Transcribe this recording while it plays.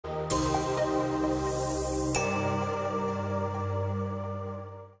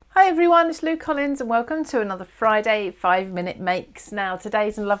Hi everyone, it's Lou Collins and welcome to another Friday 5-minute makes. Now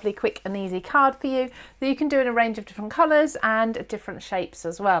today's a lovely quick and easy card for you that you can do in a range of different colours and different shapes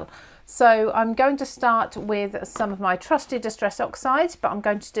as well. So I'm going to start with some of my trusted Distress Oxides, but I'm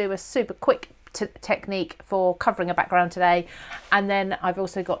going to do a super quick technique for covering a background today, and then I've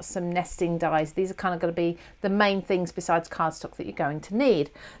also got some nesting dies. These are kind of going to be the main things besides cardstock that you're going to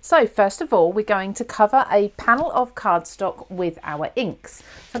need. So first of all, we're going to cover a panel of cardstock with our inks. So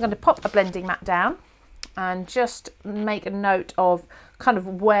I'm going to pop a blending mat down and just make a note of kind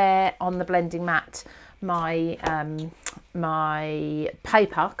of where on the blending mat my my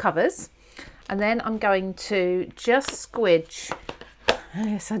paper covers, and then I'm going to just squidge,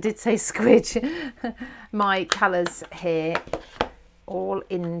 yes I did say squidge, my colours here all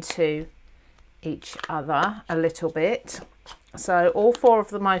into each other a little bit. So all four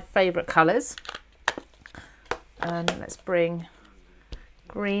of my favourite colours, and let's bring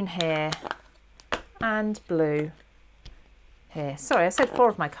green here and blue here. Sorry, I said four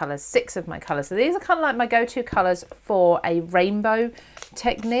of my colours, six of my colours. So these are kind of like my go-to colours for a rainbow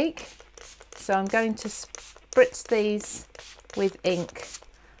technique. So I'm going to spritz these with ink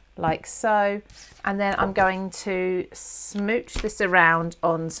like so, and then I'm going to smooch this around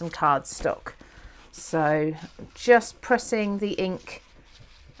on some cardstock. So just pressing the ink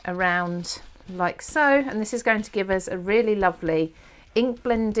around like so, and this is going to give us a really lovely ink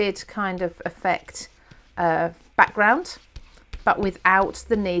blended kind of effect background, but without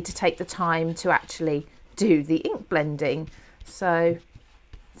the need to take the time to actually do the ink blending. So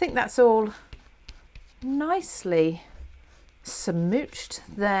I think that's all nicely smooched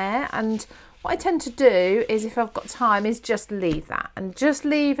there, and what I tend to do is, if I've got time, is just leave that and just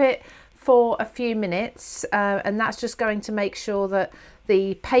leave it for a few minutes, and that's just going to make sure that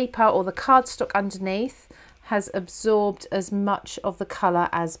the paper or the cardstock underneath has absorbed as much of the colour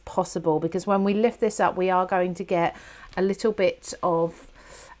as possible, because when we lift this up we are going to get a little bit of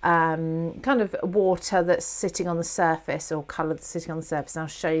kind of water that's sitting on the surface, or colour that's sitting on the surface, and I'll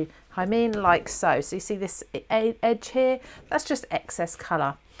show you how I mean, like so. So you see this edge here, that's just excess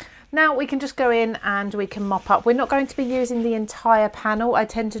colour. Now we can just go in and we can mop up. We're not going to be using the entire panel. I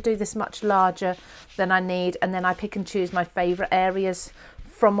tend to do this much larger than I need, and then I pick and choose my favourite areas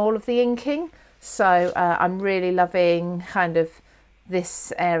from all of the inking. So I'm really loving kind of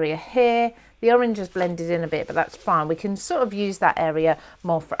this area here. The orange is blended in a bit, but that's fine. We can sort of use that area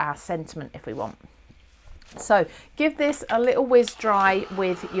more for our sentiment if we want. So give this a little whiz dry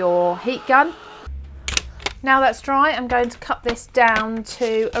with your heat gun. Now that's dry, I'm going to cut this down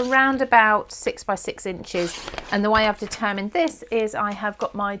to around about 6 by 6 inches. And the way I've determined this is I have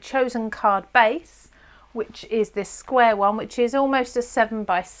got my chosen card base, which is this square one, which is almost a 7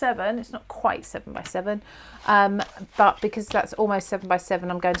 by 7. It's not quite 7 by 7, but because that's almost 7 by 7,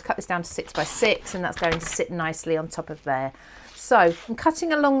 I'm going to cut this down to 6 by 6, and that's going to sit nicely on top of there. So I'm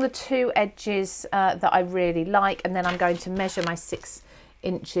cutting along the two edges that I really like, and then I'm going to measure my 6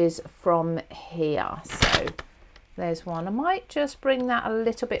 inches from here. So there's one. I might just bring that a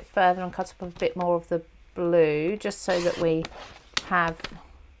little bit further and cut up a bit more of the blue, just so that we have,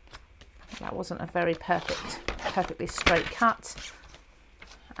 that wasn't a very perfectly straight cut.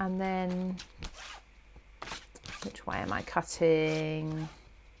 And then which way am I cutting?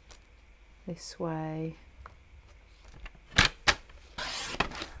 This way.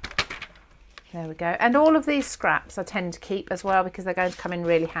 There we go. And all of these scraps I tend to keep as well, because they're going to come in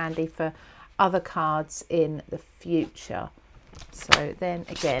really handy for other cards in the future. So then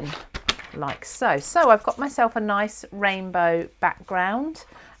again, like so. So I've got myself a nice rainbow background.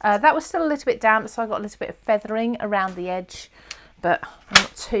 That was still a little bit damp, so I got a little bit of feathering around the edge, but I'm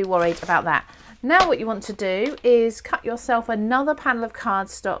not too worried about that. Now what you want to do is cut yourself another panel of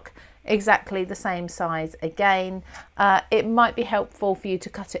cardstock exactly the same size again. It might be helpful for you to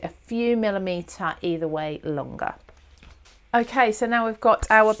cut it a few millimetre either way longer. Okay, so now we've got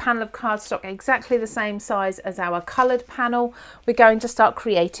our panel of cardstock exactly the same size as our coloured panel. We're going to start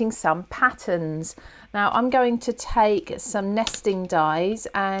creating some patterns. Now I'm going to take some nesting dies,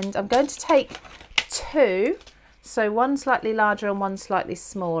 and I'm going to take 2, so one slightly larger and one slightly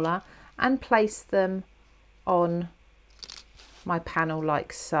smaller, and place them on my panel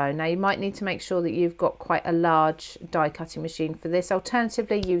like so. Now you might need to make sure that you've got quite a large die cutting machine for this.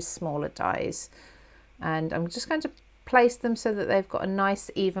 Alternatively, use smaller dies. And I'm just going to place them so that they've got a nice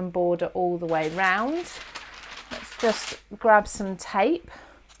even border all the way round. Let's just grab some tape.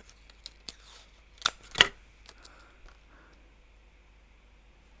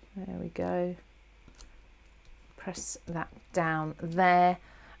 There we go. Press that down there.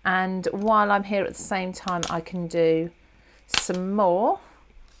 And while I'm here at the same time, I can do some more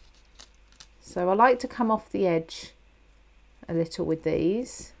So I like to come off the edge a little with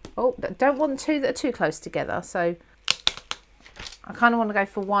these. Oh, don't want two that are too close together. So I kind of want to go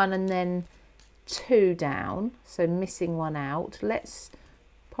for one and then two down. So missing one out. Let's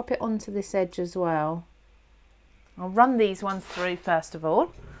pop it onto this edge as well. I'll run these ones through first of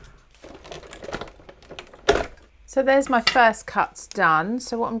all. So there's my first cuts done.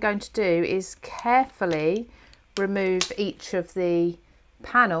 So what I'm going to do is carefully remove each of the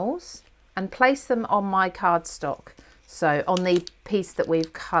panels and place them on my cardstock. So on the piece that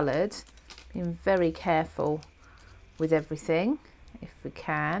we've coloured, being very careful with everything if we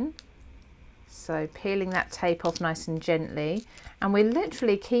can. So peeling that tape off nice and gently, and we're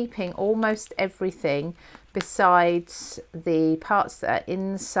literally keeping almost everything besides the parts that are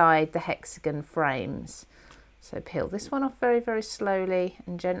inside the hexagon frames. So peel this one off very, very slowly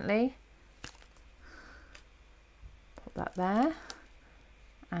and gently. Put that there.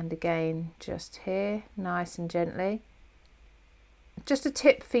 And again, just here, nice and gently. Just a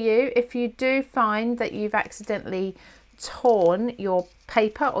tip for you, if you do find that you've accidentally torn your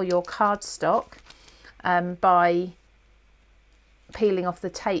paper or your cardstock by peeling off the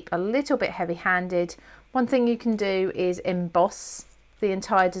tape a little bit heavy-handed, one thing you can do is emboss the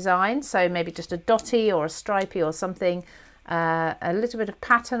entire design. So maybe just a dotty or a stripey or something, a little bit of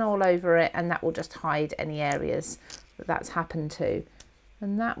pattern all over it, and that will just hide any areas that that's happened to.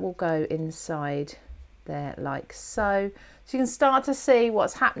 And that will go inside there like so. So you can start to see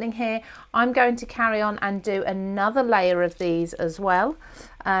what's happening here. I'm going to carry on and do another layer of these as well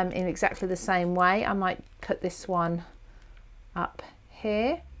in exactly the same way. I might put this one up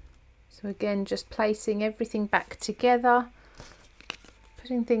here. So again, just placing everything back together,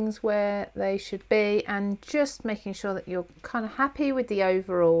 putting things where they should be, and just making sure that you're kind of happy with the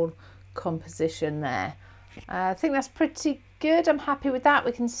overall composition there. I think that's pretty good. I'm happy with that.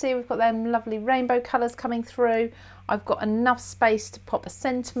 We can see we've got them lovely rainbow colours coming through. I've got enough space to pop a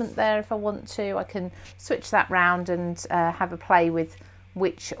sentiment there if I want to. I can switch that round and have a play with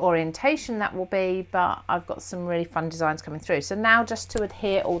which orientation that will be, but I've got some really fun designs coming through. So now just to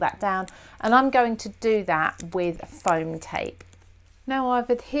adhere all that down, and I'm going to do that with foam tape. Now I've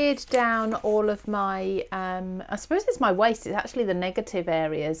adhered down all of my, I suppose it's my waste, it's actually the negative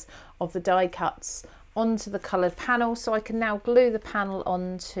areas of the die cuts onto the coloured panel, so I can now glue the panel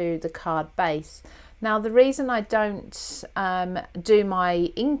onto the card base. Now the reason I don't do my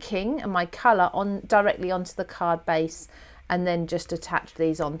inking and my colour directly onto the card base and then just attach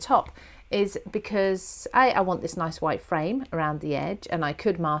these on top is because I want this nice white frame around the edge, and I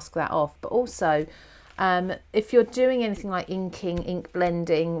could mask that off, but also if you're doing anything like inking, ink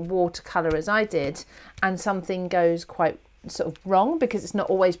blending, watercolour as I did, and something goes quite sort of wrong because it's not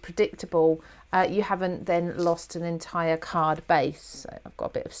always predictable, you haven't then lost an entire card base. So I've got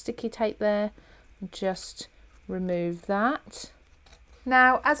a bit of sticky tape there, just remove that.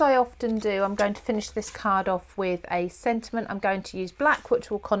 Now, as I often do, I'm going to finish this card off with a sentiment. I'm going to use black, which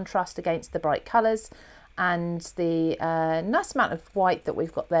will contrast against the bright colours, and the nice amount of white that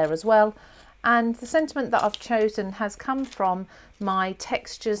we've got there as well. And the sentiment that I've chosen has come from my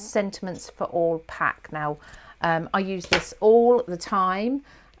Textures Sentiments for All pack. Now, I use this all the time.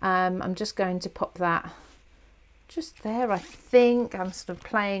 I'm just going to pop that just there, I think. I'm sort of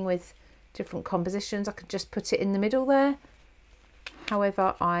playing with different compositions. I could just put it in the middle there,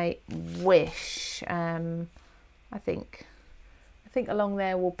 however I wish. I think along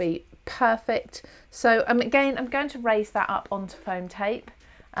there will be perfect. So again, I'm going to raise that up onto foam tape.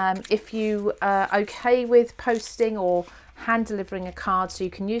 If you are okay with posting or hand delivering a card so you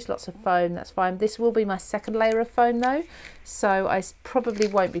can use lots of foam, that's fine. This will be my second layer of foam though, so I probably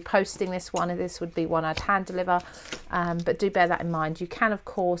won't be posting this one. This would be one I'd hand deliver, but do bear that in mind. You can of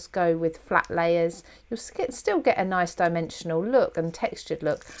course go with flat layers. You'll still get a nice dimensional look and textured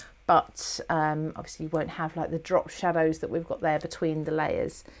look, but obviously you won't have like the drop shadows that we've got there between the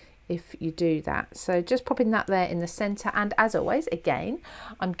layers if you do that. So just popping that there in the center, and as always, again,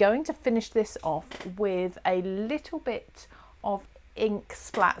 I'm going to finish this off with a little bit of ink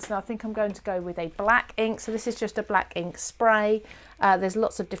splats. Now I think I'm going to go with a black ink, so this is just a black ink spray. There's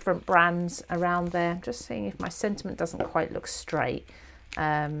lots of different brands around there. I'm just seeing if my sentiment doesn't quite look straight,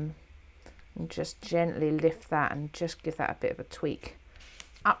 and just gently lift that and just give that a bit of a tweak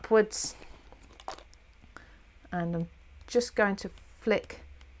upwards, and I'm just going to flick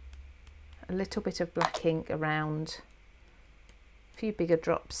a little bit of black ink around, a few bigger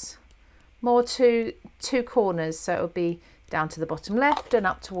drops, more to two corners, so it'll be down to the bottom left and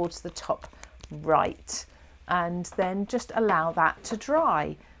up towards the top right, and then just allow that to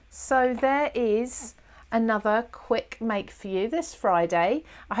dry. So there is another quick make for you this Friday.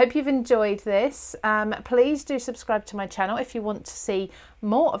 I hope you've enjoyed this. Please do subscribe to my channel if you want to see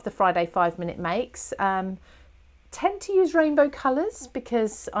more of the Friday 5-minute makes. Tend to use rainbow colours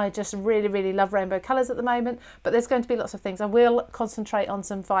because I just really love rainbow colours at the moment, but there's going to be lots of things. I will concentrate on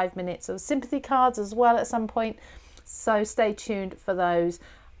some 5 minutes of sympathy cards as well at some point, so stay tuned for those.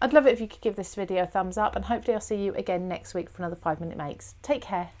 I'd love it if you could give this video a thumbs up, and hopefully I'll see you again next week for another 5-minute makes. Take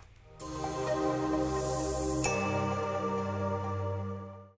care.